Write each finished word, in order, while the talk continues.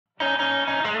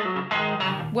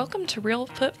Welcome to Real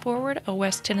Foot Forward, a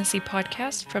West Tennessee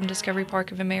podcast from Discovery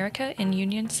Park of America in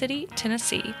Union City,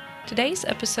 Tennessee. Today's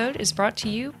episode is brought to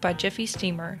you by Jiffy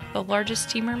Steamer, the largest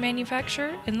steamer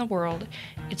manufacturer in the world.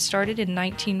 It started in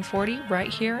 1940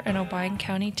 right here in Obion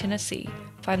County, Tennessee.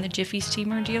 Find the Jiffy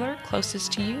Steamer dealer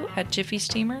closest to you at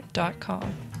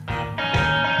jiffysteamer.com.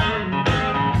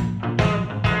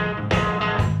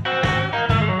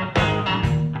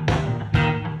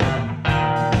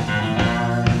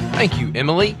 Thank you,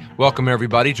 Emily. Welcome,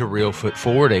 everybody, to Real Foot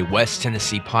Forward, a West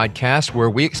Tennessee podcast where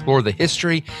we explore the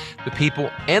history, the people,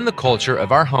 and the culture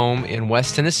of our home in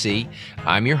West Tennessee.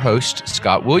 I'm your host,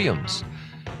 Scott Williams.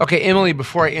 Okay, Emily,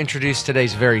 before I introduce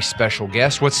today's very special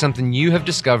guest, what's something you have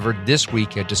discovered this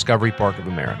week at Discovery Park of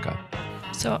America?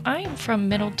 So I am from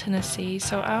Middle Tennessee,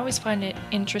 so I always find it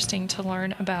interesting to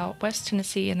learn about West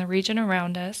Tennessee and the region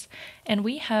around us. And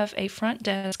we have a front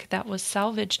desk that was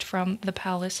salvaged from the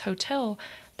Palace Hotel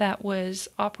that was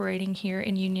operating here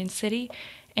in Union City,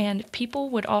 and people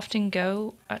would often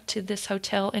go to this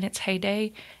hotel in its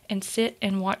heyday and sit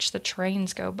and watch the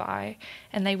trains go by,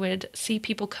 and they would see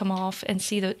people come off and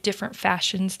see the different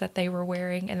fashions that they were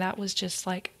wearing, and that was just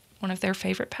like one of their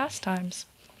favorite pastimes.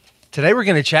 Today we're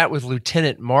going to chat with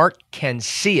Lieutenant Mark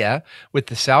Cancia with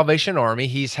the Salvation Army.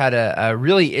 He's had a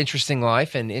really interesting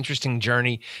life and interesting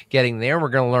journey getting there. We're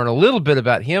going to learn a little bit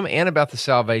about him and about the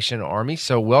Salvation Army,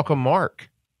 so welcome, Mark.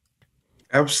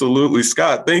 Absolutely,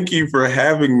 Scott. Thank you for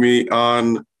having me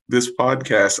on this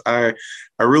podcast. I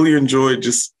really enjoyed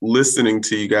just listening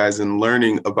to you guys and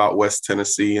learning about West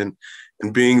Tennessee, and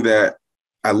being that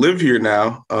I live here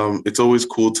now, it's always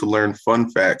cool to learn fun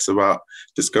facts about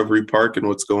Discovery Park and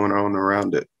what's going on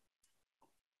around it.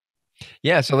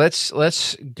 Yeah, so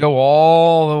let's go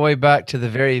all the way back to the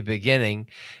very beginning.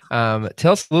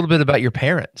 Tell us a little bit about your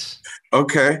parents.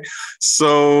 Okay,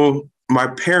 so my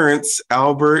parents,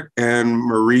 Albert and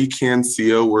Marie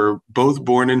Cancia, were both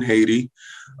born in Haiti,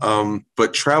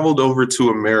 but traveled over to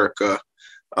America,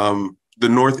 the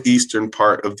northeastern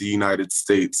part of the United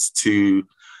States, to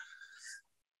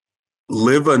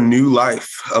live a new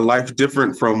life, a life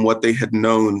different from what they had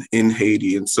known in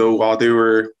Haiti. And so while they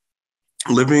were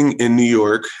living in New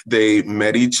York, they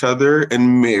met each other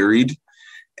and married.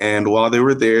 And while they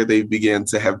were there, they began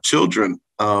to have children.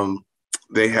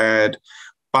 They had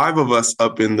 5 of us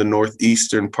up in the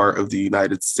northeastern part of the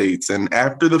United States. And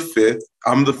after the 5th,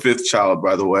 I'm the 5th child,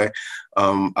 by the way,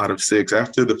 out of 6.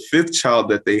 After the 5th child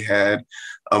that they had,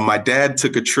 my dad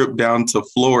took a trip down to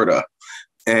Florida.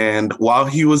 And while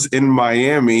he was in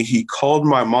Miami, he called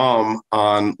my mom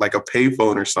on like a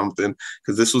payphone or something,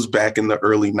 because this was back in the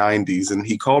early 90s. And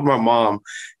he called my mom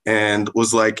and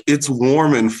was like, "It's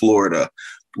warm in Florida.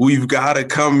 We've got to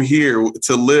come here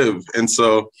to live." And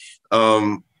so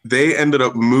they ended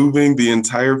up moving the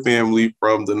entire family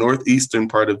from the northeastern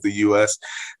part of the U.S.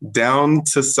 down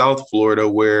to South Florida,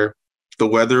 where the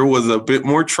weather was a bit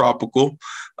more tropical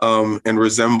and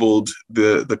resembled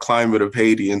the climate of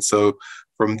Haiti. And so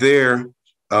from there,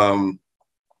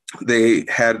 they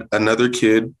had another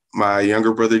kid, my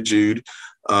younger brother, Jude,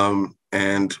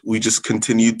 and we just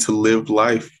continued to live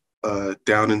life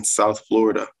down in South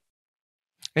Florida.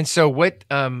 And so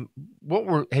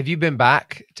have you been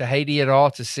back to Haiti at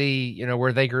all to see,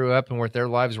 where they grew up and what their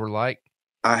lives were like?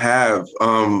 I have.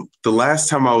 The last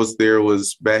time I was there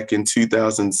was back in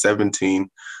 2017.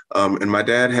 And my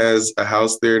dad has a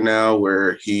house there now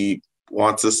where he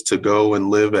wants us to go and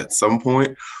live at some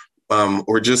point,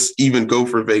 or just even go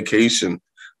for vacation.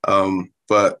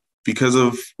 But because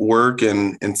of work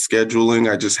and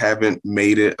scheduling, I just haven't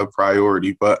made it a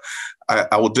priority. But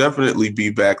I will definitely be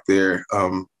back there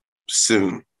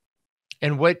soon.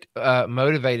 And what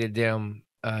motivated them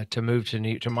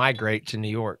to migrate to New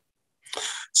York?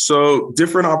 So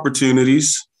different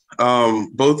opportunities.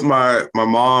 Both my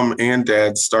mom and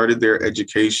dad started their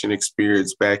education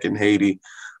experience back in Haiti.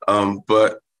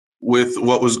 But with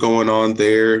what was going on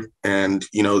there and,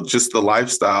 just the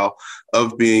lifestyle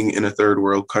of being in a third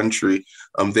world country,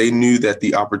 they knew that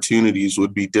the opportunities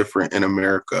would be different in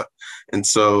America. And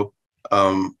so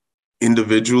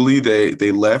individually,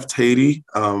 they left Haiti,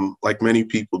 like many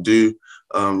people do,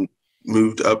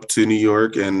 moved up to New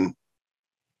York and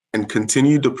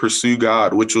continued to pursue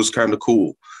God, which was kind of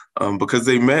cool because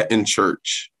they met in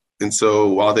church. And so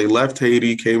while they left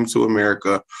Haiti, came to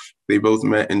America, they both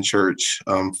met in church,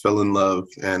 fell in love,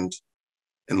 and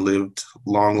lived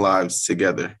long lives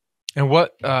together. And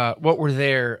what were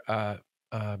their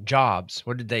jobs?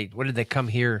 What did they come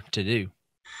here to do?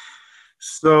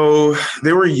 So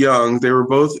they were young. They were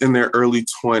both in their early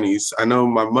 20s. I know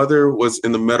my mother was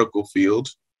in the medical field.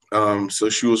 So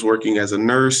she was working as a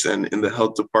nurse and in the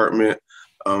health department.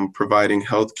 providing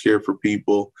health care for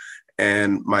people.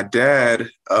 And my dad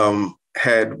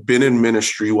had been in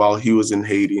ministry while he was in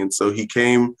Haiti. And so he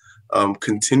came,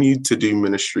 continued to do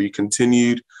ministry,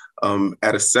 continued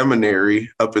at a seminary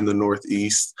up in the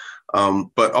Northeast.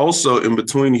 But also in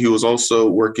between, he was also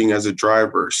working as a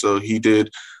driver. So he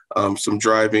did some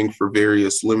driving for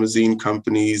various limousine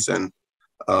companies. And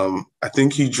I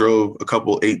think he drove a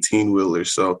couple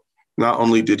 18-wheelers. So not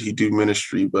only did he do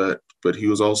ministry, but he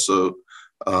was also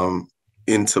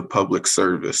into public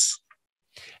service.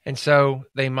 And so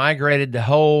they migrated the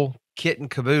whole kit and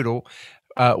caboodle.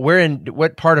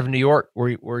 What part of New York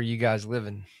were you guys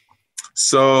living?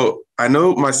 So I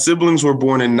know my siblings were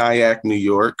born in Nyack, New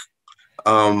York,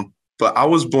 but I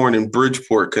was born in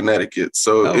Bridgeport, Connecticut.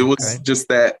 So it was just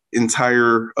that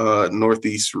entire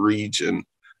Northeast region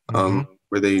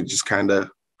where they just kind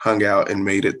of hung out and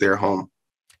made it their home.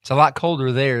 It's a lot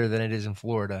colder there than it is in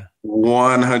Florida.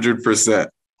 100%.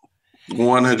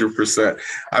 100%.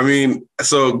 I mean,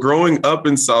 so growing up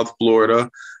in South Florida,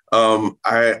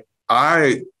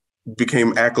 I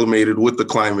became acclimated with the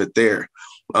climate there.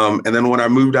 And then when I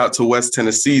moved out to West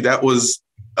Tennessee, that was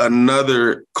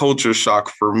another culture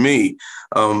shock for me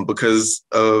because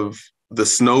of the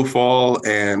snowfall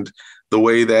and the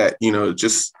way that,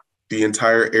 just the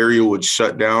entire area would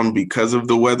shut down because of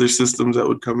the weather systems that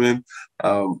would come in.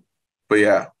 But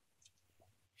yeah.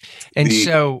 And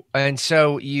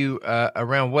so you,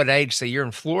 around what age, so you're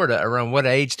in Florida, around what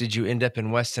age did you end up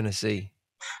in West Tennessee?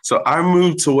 So I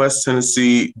moved to West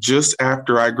Tennessee just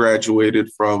after I graduated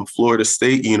from Florida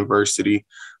State University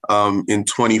in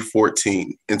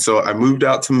 2014. And so I moved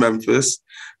out to Memphis.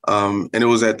 And it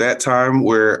was at that time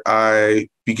where I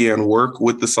began work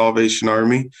with the Salvation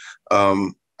Army.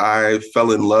 I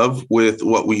fell in love with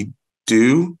what we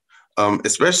do,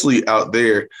 especially out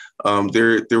there.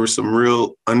 There were some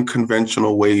real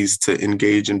unconventional ways to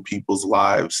engage in people's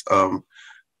lives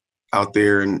out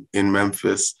there in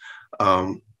Memphis.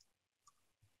 And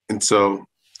so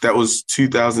that was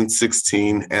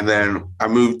 2016. And then I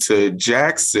moved to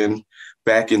Jackson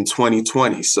back in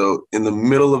 2020. So in the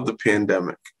middle of the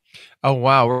pandemic. Oh,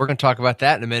 wow. We're going to talk about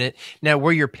that in a minute. Now,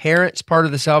 were your parents part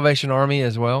of the Salvation Army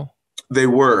as well? They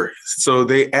were. So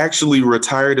they actually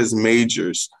retired as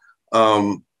majors,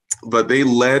 but they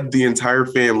led the entire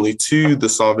family to the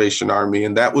Salvation Army.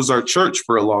 And that was our church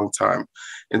for a long time.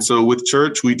 And so with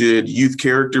church, we did youth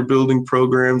character building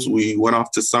programs. We went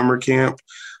off to summer camp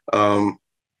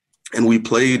and we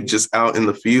played just out in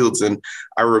the fields. And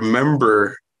I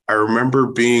remember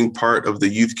being part of the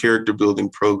youth character building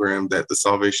program that the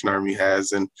Salvation Army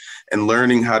has and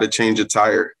learning how to change a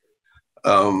tire.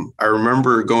 I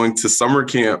remember going to summer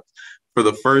camp for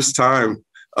the first time,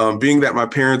 being that my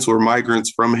parents were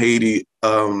migrants from Haiti.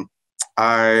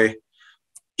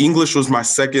 English was my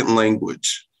second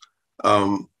language.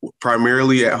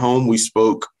 Primarily at home, we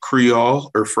spoke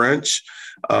Creole or French.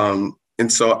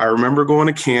 And so I remember going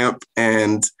to camp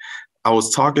and I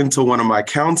was talking to one of my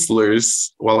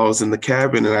counselors while I was in the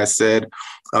cabin. And I said,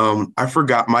 I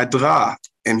forgot my drap.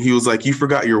 And he was like, you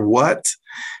forgot your what?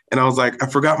 And I was like, I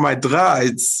forgot my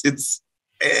drap.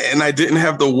 And I didn't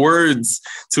have the words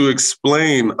to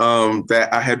explain that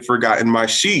I had forgotten my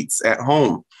sheets at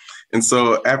home. And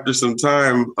so after some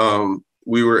time,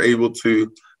 we were able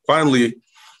to finally,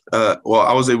 I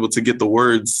was able to get the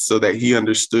words so that he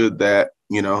understood that,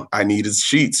 I needed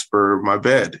sheets for my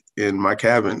bed in my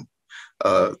cabin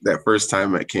that first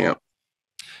time at camp.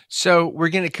 So we're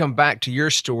going to come back to your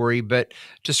story, but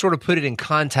to sort of put it in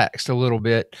context a little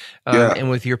bit, and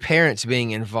with your parents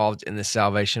being involved in the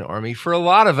Salvation Army, for a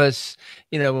lot of us,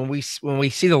 when we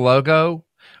see the logo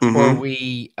or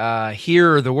we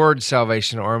hear the word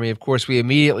Salvation Army, of course, we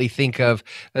immediately think of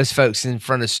those folks in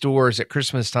front of stores at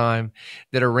Christmas time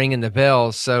that are ringing the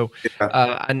bells. So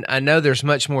I know there's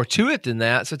much more to it than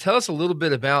that. So tell us a little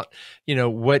bit about,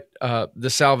 what the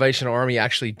Salvation Army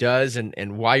actually does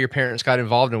and why your parents got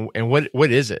involved and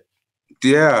what is it?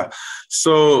 Yeah.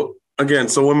 So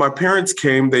when my parents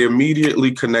came, they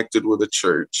immediately connected with a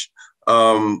church.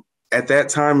 At that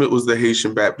time, it was the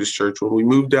Haitian Baptist Church. When we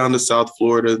moved down to South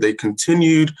Florida, they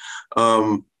continued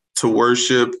to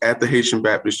worship at the Haitian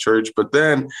Baptist Church, but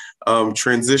then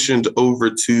transitioned over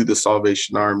to the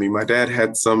Salvation Army. My dad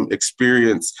had some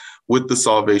experience with the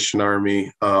Salvation Army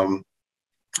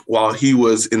while he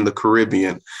was in the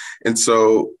Caribbean. And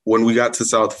so when we got to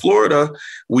South Florida,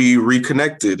 we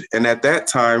reconnected. And at that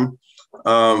time,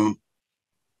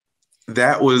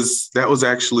 that was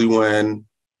actually when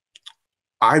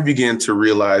I began to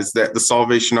realize that the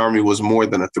Salvation Army was more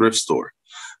than a thrift store.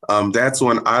 That's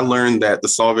when I learned that the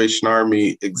Salvation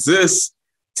Army exists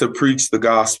to preach the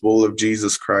gospel of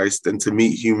Jesus Christ and to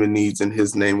meet human needs in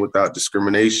his name without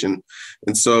discrimination.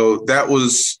 And so that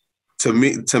was, to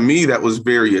me, that was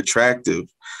very attractive.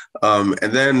 And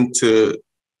then to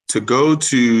go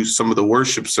to some of the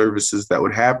worship services that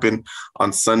would happen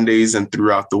on Sundays and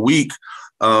throughout the week,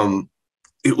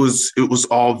 it was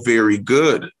all very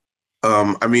good.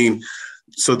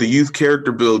 So the youth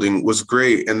character building was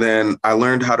great. And then I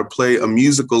learned how to play a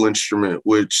musical instrument,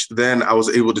 which then I was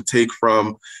able to take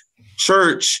from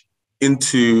church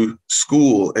into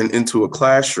school and into a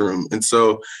classroom. And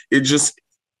so it just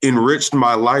enriched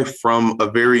my life from a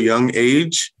very young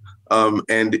age.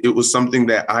 And it was something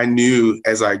that I knew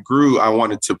as I grew, I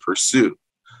wanted to pursue.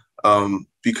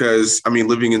 Because,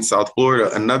 living in South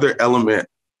Florida, another element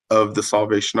of the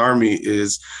Salvation Army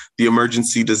is the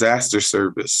emergency disaster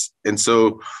service. And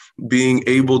so being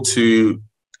able to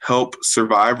help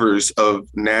survivors of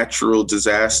natural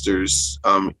disasters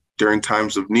during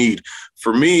times of need,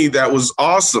 for me, that was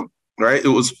awesome, right? It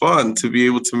was fun to be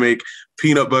able to make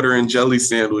peanut butter and jelly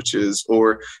sandwiches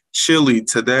or chili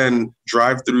to then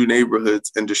drive through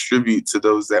neighborhoods and distribute to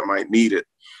those that might need it.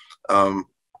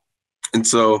 And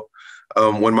so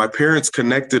when my parents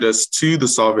connected us to the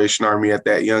Salvation Army at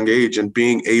that young age, and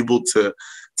being able to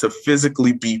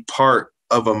physically be part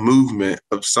of a movement,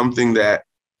 of something that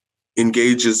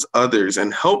engages others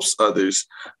and helps others,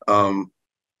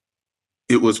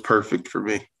 it was perfect for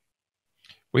me.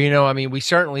 Well, we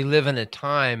certainly live in a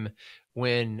time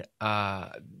when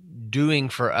doing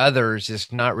for others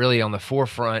is not really on the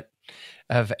forefront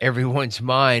of everyone's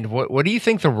mind. What do you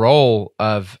think the role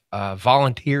of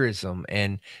volunteerism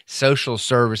and social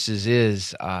services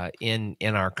is in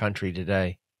our country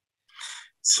today?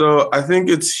 So I think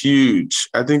it's huge.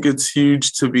 I think it's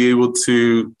huge to be able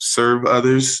to serve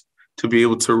others, to be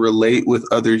able to relate with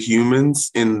other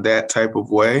humans in that type of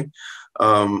way.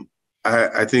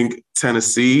 I think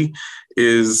Tennessee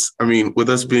is, with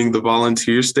us being the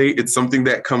volunteer state, it's something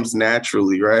that comes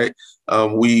naturally, right?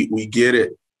 We get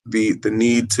it, the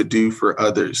need to do for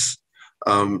others.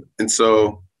 And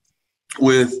so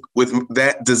with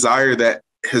that desire that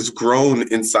has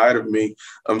grown inside of me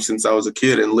since I was a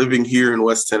kid, and living here in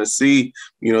West Tennessee,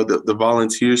 the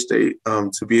volunteer state,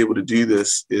 to be able to do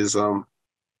this is,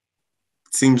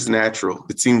 seems natural.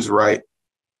 It seems right.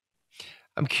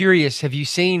 I'm curious, have you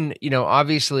seen,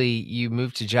 obviously you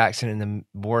moved to Jackson in the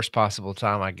worst possible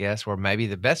time, I guess, or maybe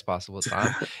the best possible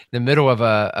time, in the middle of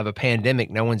a pandemic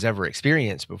no one's ever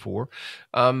experienced before.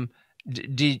 Are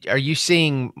you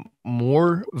seeing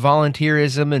more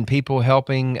volunteerism and people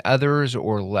helping others,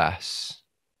 or less?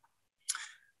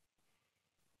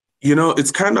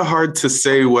 It's kind of hard to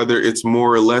say whether it's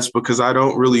more or less, because I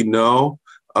don't really know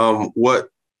what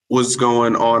was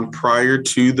going on prior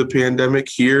to the pandemic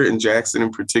here in Jackson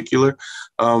in particular.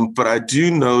 But I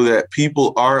do know that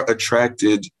people are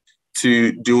attracted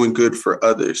to doing good for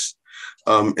others.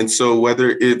 And so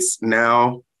whether it's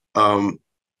now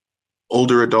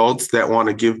older adults that want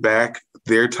to give back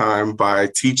their time by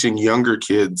teaching younger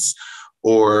kids,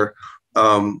 or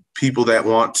people that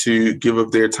want to give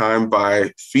up their time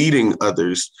by feeding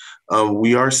others,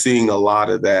 we are seeing a lot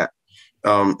of that.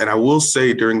 And I will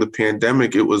say during the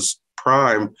pandemic, it was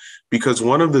prime, because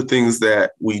one of the things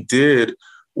that we did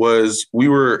was we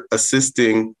were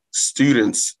assisting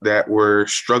students that were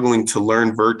struggling to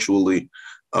learn virtually.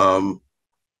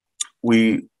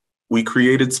 We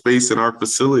created space in our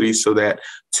facility so that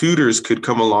tutors could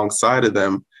come alongside of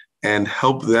them and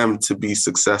help them to be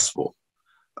successful.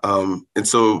 And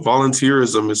so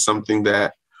volunteerism is something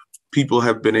that people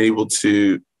have been able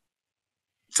to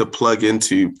plug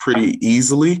into pretty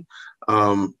easily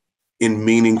in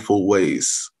meaningful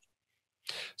ways.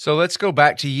 So let's go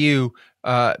back to you.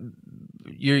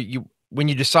 When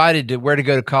you decided where to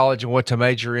go to college and what to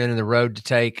major in and the road to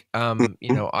take,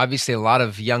 obviously a lot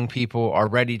of young people are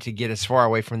ready to get as far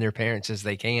away from their parents as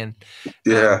they can,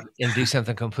 and do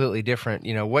something completely different.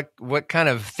 What kind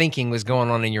of thinking was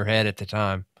going on in your head at the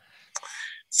time?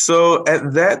 So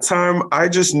at that time, I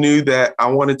just knew that I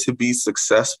wanted to be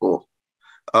successful.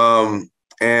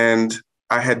 And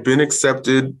I had been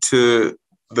accepted to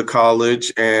the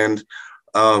college, and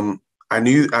I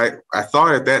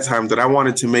thought at that time that I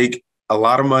wanted to make a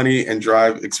lot of money and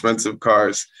drive expensive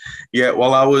cars. Yet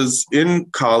while I was in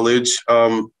college,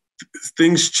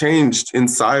 things changed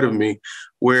inside of me,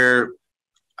 where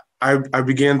I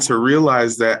began to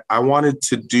realize that I wanted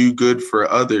to do good for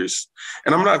others.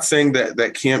 And I'm not saying that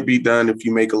that can't be done if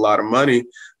you make a lot of money.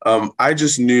 I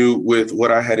just knew with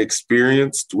what I had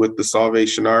experienced with the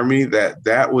Salvation Army that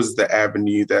that was the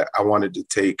avenue that I wanted to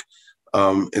take.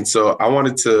 And so I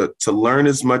wanted to learn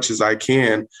as much as I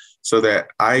can so that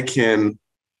I can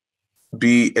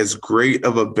be as great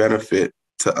of a benefit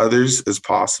to others as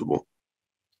possible.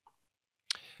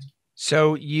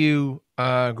 So you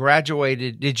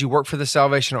graduated. Did you work for the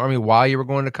Salvation Army while you were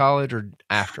going to college or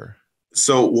after?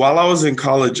 So while I was in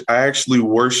college, I actually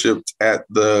worshiped at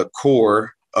the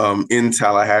Corps in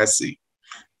Tallahassee.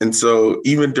 And so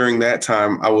even during that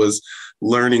time, I was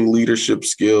learning leadership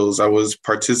skills. I was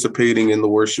participating in the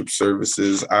worship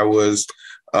services. I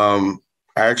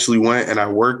actually went and I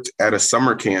worked at a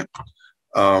summer camp.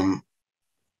 Um,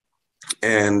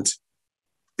 and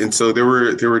and so there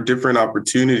were different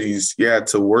opportunities,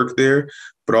 to work there,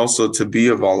 but also to be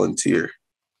a volunteer.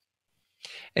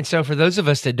 And so for those of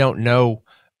us that don't know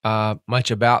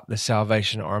much about the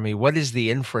Salvation Army, what is the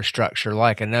infrastructure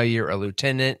like? I know you're a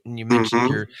lieutenant and you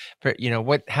mentioned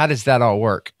how does that all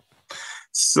work?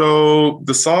 So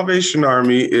the Salvation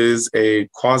Army is a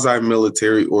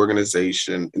quasi-military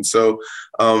organization. And so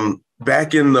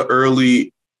back in the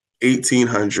early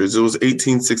 1800s, it was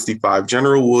 1865,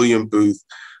 General William Booth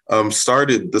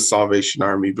started the Salvation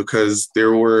Army because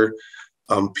there were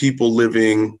people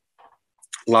living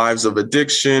lives of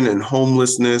addiction and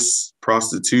homelessness,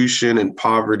 prostitution and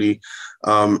poverty.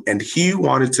 And he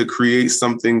wanted to create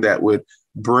something that would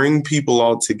bring people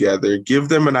all together, give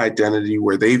them an identity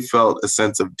where they felt a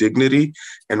sense of dignity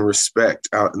and respect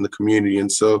out in the community. And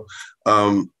so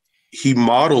he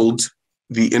modeled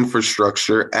the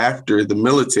infrastructure after the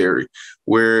military,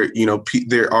 where,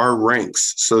 there are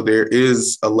ranks. So there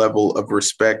is a level of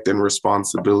respect and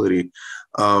responsibility.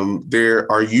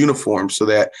 There are uniforms so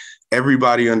that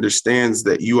everybody understands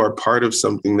that you are part of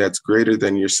something that's greater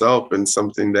than yourself and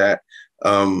something that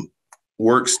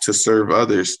works to serve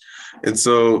others. And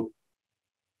so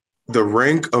the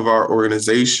rank of our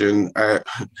organization,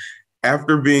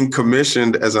 after being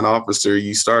commissioned as an officer,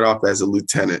 you start off as a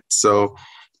lieutenant. So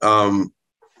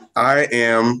I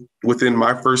am within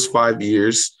my first 5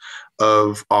 years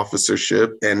of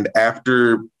officership. And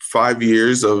after 5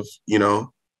 years of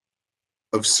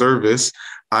service,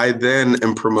 I then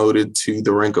am promoted to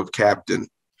the rank of captain.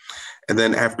 And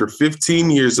then after 15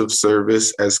 years of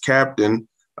service as captain,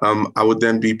 I would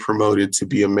then be promoted to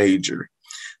be a major.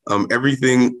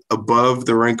 Everything above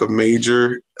the rank of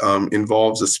major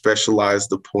involves a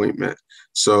specialized appointment.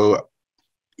 So,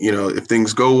 if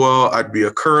things go well, I'd be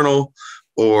a colonel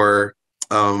or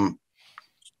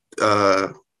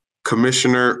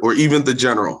commissioner or even the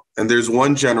general. And there's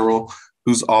one general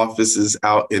whose office is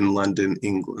out in London,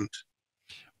 England.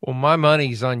 Well, my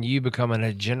money's on you becoming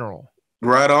a general.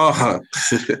 Right on.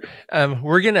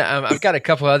 I've got a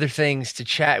couple other things to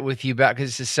chat with you about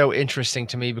because this is so interesting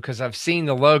to me because I've seen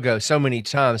the logo so many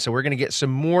times. So we're going to get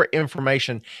some more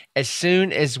information as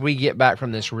soon as we get back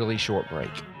from this really short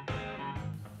break.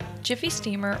 Jiffy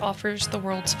Steamer offers the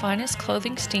world's finest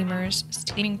clothing steamers,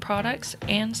 steaming products,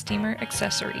 and steamer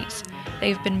accessories.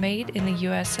 They've been made in the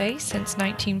USA since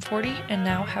 1940 and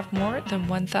now have more than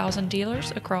 1,000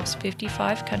 dealers across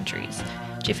 55 countries.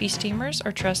 Jiffy Steamers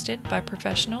are trusted by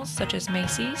professionals such as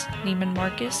Macy's, Neiman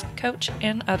Marcus, Coach,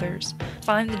 and others.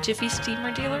 Find the Jiffy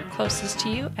Steamer dealer closest to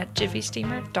you at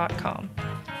jiffysteamer.com.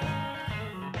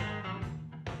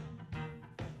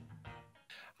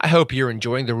 I hope you're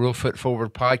enjoying the Real Foot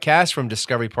Forward podcast from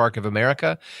Discovery Park of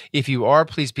America. If you are,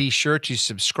 please be sure to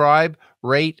subscribe,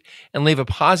 rate, and leave a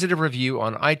positive review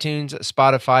on iTunes,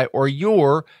 Spotify, or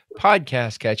your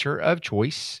podcast catcher of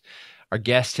choice. Our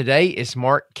guest today is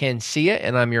Mark Cancia,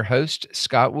 and I'm your host,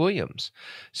 Scott Williams.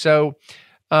 So,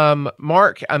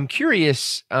 Mark, I'm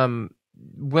curious,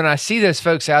 when I see those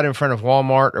folks out in front of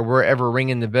Walmart or wherever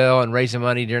ringing the bell and raising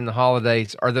money during the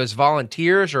holidays, are those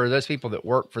volunteers or are those people that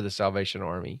work for the Salvation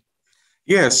Army?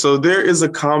 Yeah, so there is a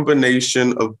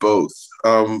combination of both.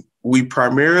 We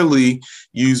primarily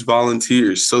use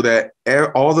volunteers so that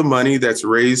all the money that's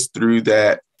raised through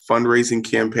that fundraising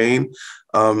campaign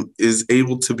is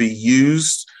able to be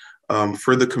used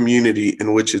for the community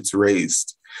in which it's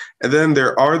raised. And then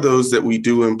there are those that we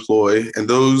do employ, and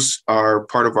those are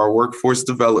part of our workforce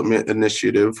development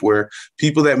initiative, where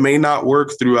people that may not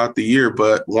work throughout the year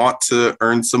but want to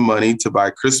earn some money to buy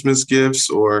Christmas gifts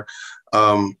or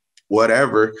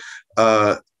whatever,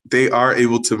 they are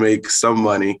able to make some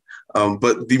money.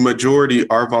 But the majority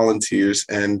are volunteers,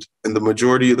 and the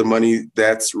majority of the money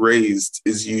that's raised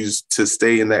is used to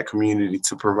stay in that community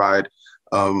to provide,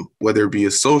 whether it be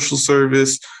a social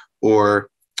service or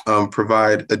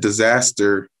provide a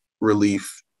disaster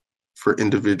relief for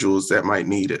individuals that might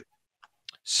need it.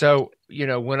 So,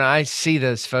 when I see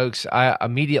those folks, I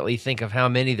immediately think of how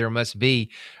many there must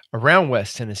be around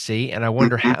West Tennessee, and I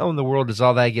wonder how in the world does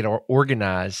all that get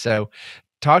organized? So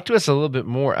talk to us a little bit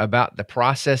more about the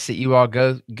process that you all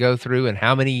go through, and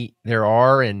how many there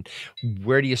are, and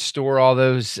where do you store all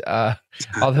those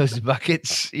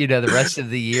buckets, the rest of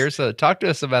the year. So talk to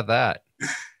us about that.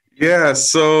 Yeah,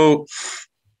 so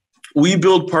we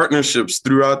build partnerships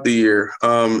throughout the year,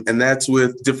 and that's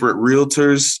with different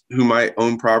realtors who might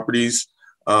own properties,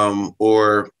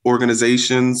 or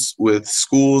organizations with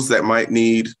schools that might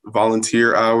need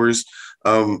volunteer hours,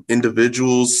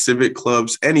 individuals, civic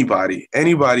clubs, anybody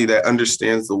that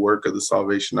understands the work of the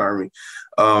Salvation Army.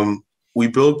 We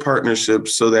build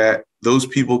partnerships so that those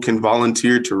people can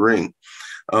volunteer to ring,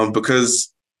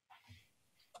 because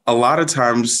a lot of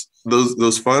times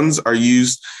those funds are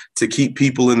used to keep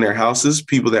people in their houses,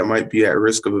 people that might be at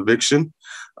risk of eviction.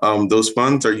 Those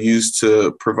funds are used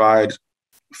to provide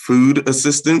food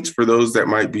assistance for those that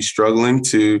might be struggling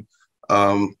to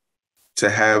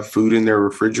have food in their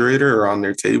refrigerator or on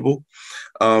their table.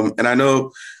 And I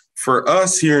know for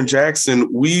us here in Jackson,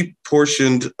 we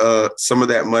portioned some of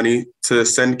that money to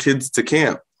send kids to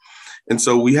camp. And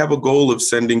so we have a goal of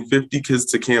sending 50 kids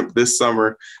to camp this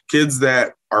summer, kids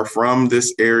that are from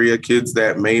this area, kids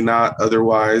that may not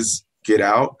otherwise get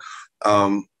out,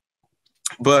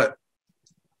 but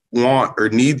want or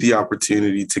need the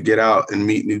opportunity to get out and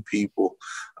meet new people.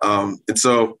 And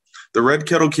so the Red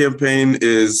Kettle campaign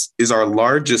is our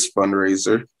largest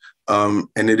fundraiser,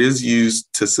 and it is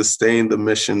used to sustain the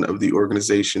mission of the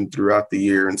organization throughout the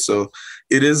year. And so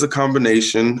it is a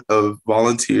combination of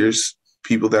volunteers,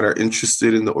 people that are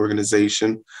interested in the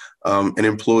organization, and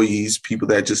employees, people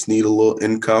that just need a little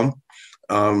income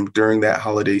during that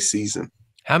holiday season.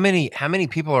 How many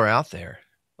people are out there,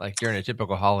 like during a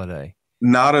typical holiday?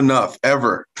 Not enough,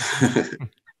 ever.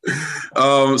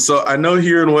 So I know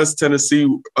here in West Tennessee,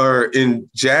 or in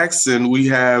Jackson, we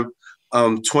have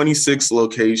 26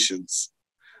 locations.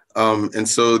 And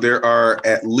so there are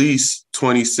at least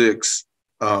 26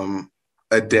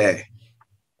 a day.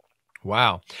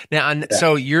 Wow. Now,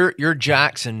 so you're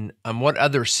Jackson. What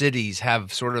other cities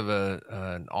have sort of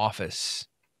an office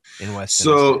in West Tennessee?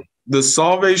 So the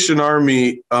Salvation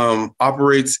Army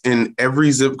operates in every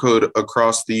zip code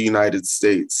across the United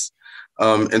States.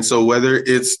 And so whether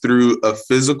it's through a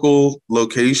physical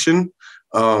location,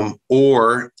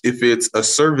 or if it's a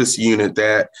service unit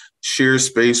that shares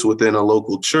space within a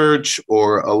local church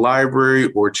or a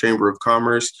library or chamber of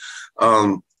commerce.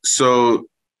 So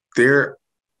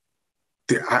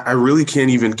I really can't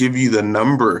even give you the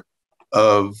number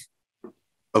of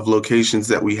locations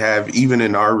that we have, even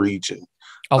in our region.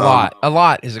 A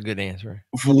lot is a good answer.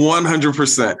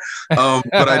 100%.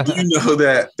 But I do know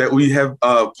that we have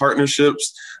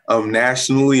partnerships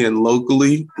nationally and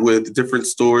locally with different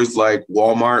stores like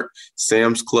Walmart,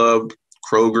 Sam's Club,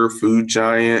 Kroger, Food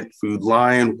Giant, Food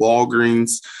Lion,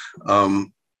 Walgreens,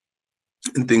 and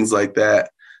things like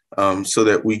that, so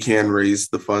that we can raise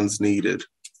the funds needed.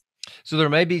 So there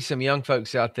may be some young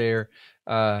folks out there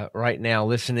right now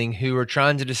listening who are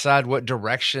trying to decide what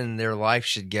direction their life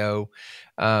should go.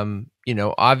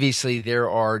 Obviously there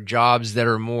are jobs that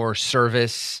are more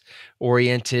service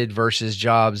oriented versus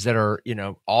jobs that are,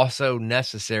 also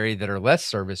necessary that are less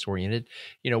service oriented.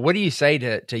 What do you say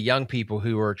to young people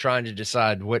who are trying to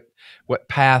decide what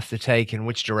path to take and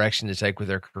which direction to take with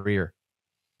their career?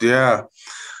 Yeah.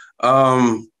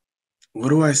 What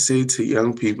do I say to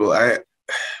young people? I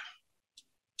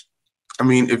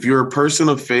mean, if you're a person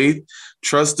of faith,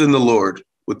 trust in the Lord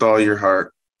with all your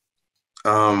heart.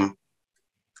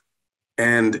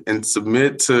 And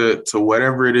submit to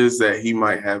whatever it is that he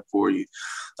might have for you.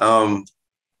 And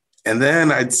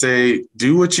then I'd say,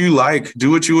 do what you like,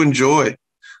 do what you enjoy,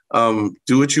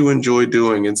 do what you enjoy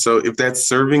doing. And so if that's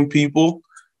serving people,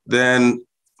 then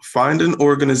find an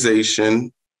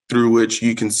organization through which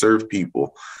you can serve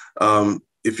people.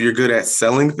 If you're good at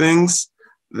selling things,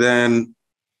 then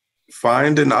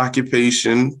find an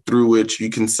occupation through which you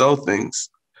can sell things.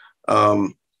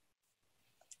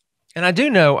 And I do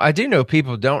know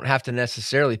people don't have to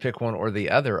necessarily pick one or the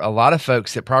other. A lot of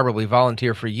folks that probably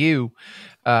volunteer for you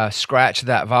scratch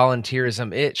that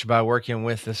volunteerism itch by working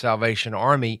with the Salvation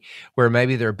Army, where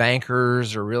maybe they're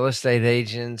bankers or real estate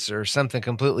agents or something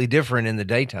completely different in the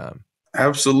daytime.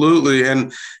 Absolutely.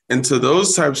 And to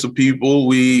those types of people,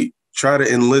 we try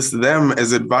to enlist them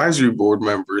as advisory board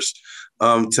members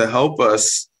to help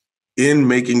us in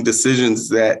making decisions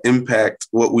that impact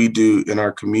what we do in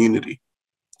our community.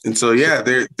 And so, yeah,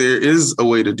 there is a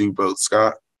way to do both,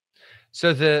 Scott.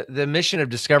 So the mission of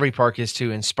Discovery Park is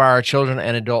to inspire children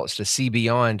and adults to see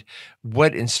beyond.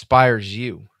 What inspires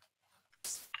you?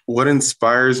 What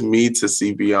inspires me to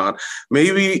see beyond?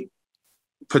 Maybe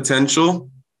the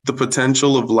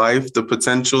potential of life, the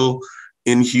potential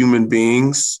in human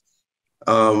beings,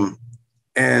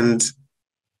 and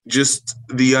just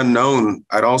the unknown.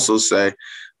 I'd also say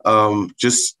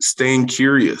just staying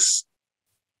curious,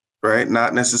 right?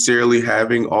 Not necessarily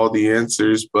having all the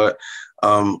answers, but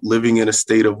living in a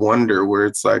state of wonder where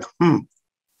it's like,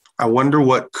 I wonder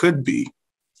what could be,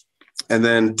 and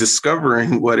then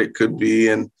discovering what it could be,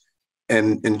 and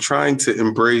trying to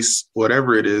embrace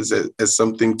whatever it is as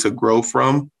something to grow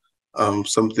from,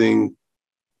 something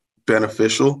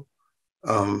beneficial,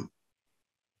 and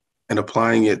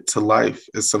applying it to life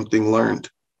as something learned.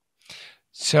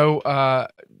 So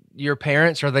your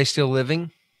parents, are they still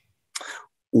living?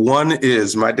 One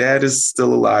is, my dad is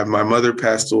still alive. My mother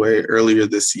passed away earlier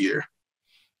this year.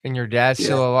 And your dad's Yeah.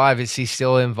 still alive. Is he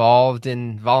still involved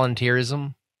in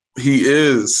volunteerism? He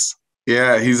is.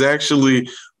 Yeah, he's actually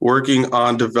working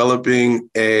on developing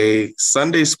a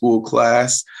Sunday school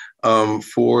class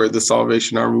for the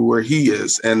Salvation Army where he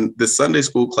is. And the Sunday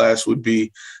school class would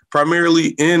be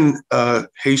primarily in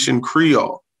Haitian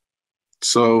Creole.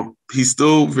 So he's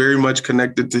still very much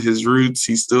connected to his roots.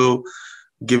 He's still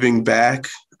giving back.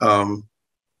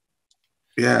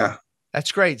 Yeah.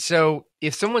 That's great. So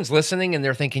if someone's listening and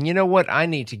they're thinking, you know what, I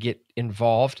need to get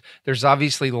involved, there's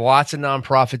obviously lots of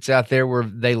nonprofits out there where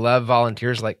they love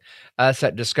volunteers like us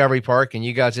at Discovery Park and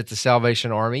you guys at the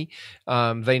Salvation Army.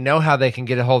 They know how they can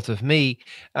get a hold of me.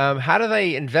 How do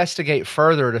they investigate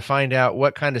further to find out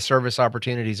what kind of service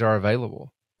opportunities are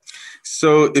available?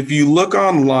 So if you look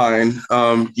online,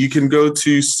 you can go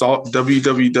to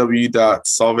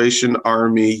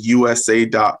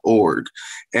www.salvationarmyusa.org.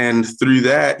 And through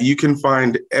that, you can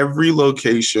find every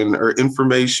location or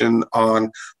information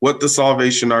on what the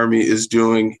Salvation Army is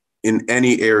doing in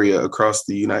any area across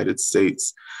the United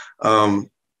States.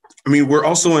 We're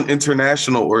also an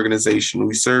international organization.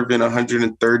 We serve in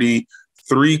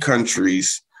 133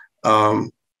 countries.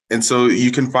 And so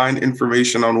you can find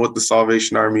information on what the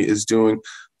Salvation Army is doing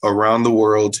around the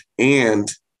world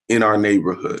and in our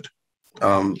neighborhood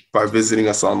by visiting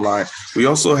us online. We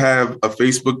also have a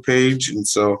Facebook page. And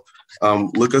so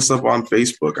look us up on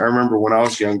Facebook. I remember when I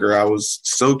was younger, I was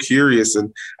so curious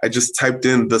and I just typed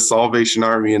in the Salvation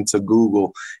Army into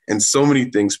Google and so many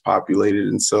things populated.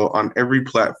 And so on every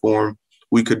platform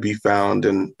we could be found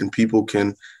and people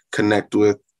can connect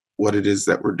with what it is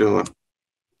that we're doing.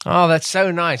 Oh, that's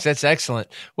so nice. That's excellent.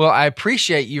 Well, I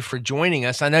appreciate you for joining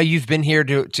us. I know you've been here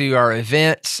to our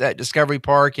events at Discovery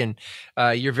Park, and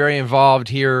you're very involved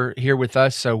here with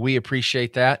us. So we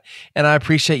appreciate that. And I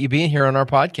appreciate you being here on our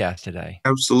podcast today.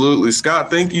 Absolutely.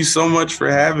 Scott, thank you so much for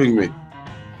having me.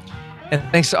 And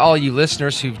thanks to all you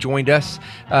listeners who've joined us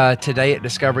today at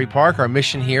Discovery Park. Our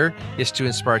mission here is to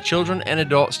inspire children and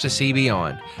adults to see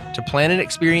beyond. To plan an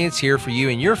experience here for you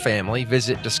and your family,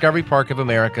 visit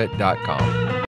discoveryparkofamerica.com.